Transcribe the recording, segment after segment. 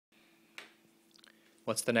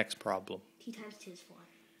What's the next problem? 2 times 2 is 4.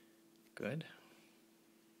 Good.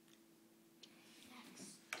 Next.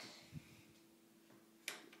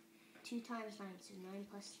 2 times 9, so 9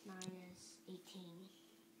 plus 9 is 18.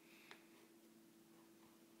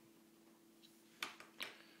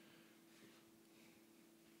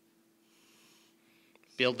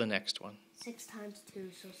 Build the next one. 6 times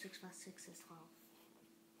 2, so 6 plus 6 is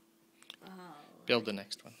 12. Build the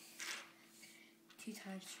next one. 2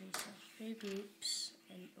 times 3, so 3 groups,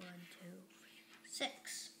 and 1, 2, 3,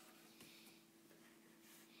 6.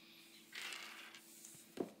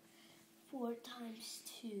 4 times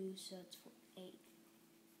 2, so it's 8.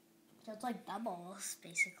 So it's like doubles,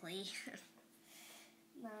 basically.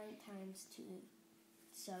 9 times 2,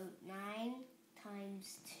 so 9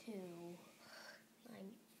 times 2,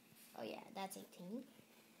 9, oh yeah, that's 18.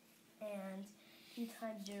 And 2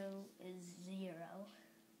 times 0 is 0.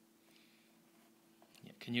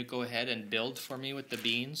 Yeah. Can you go ahead and build for me with the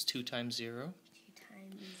beans? 2 times 0. 2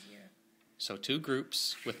 times 0. So 2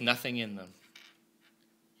 groups with nothing in them.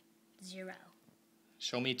 0.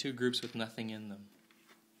 Show me 2 groups with nothing in them.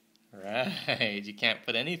 Right. You can't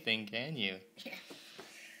put anything, can you? Yeah.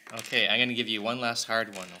 Okay, I'm going to give you one last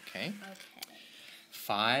hard one, okay? Okay.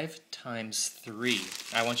 5 times 3.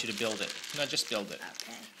 I want you to build it. No, just build it.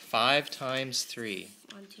 Okay. 5 times 3.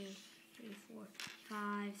 1, 2, 3, 4. 5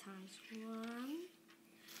 times 1.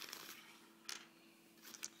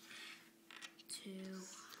 2.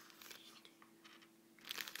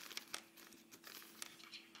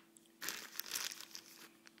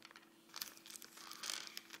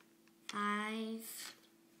 5.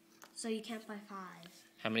 So you can't buy 5.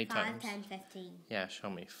 How many 5, times? 10, 15. Yeah, show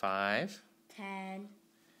me. 5. 10,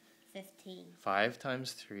 15 5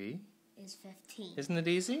 times 3. is 15. Isn't it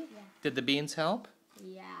easy? Yeah. Did the beans help?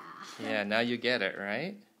 Yeah. Yeah, now you get it,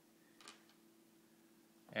 right?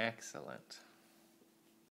 Excellent.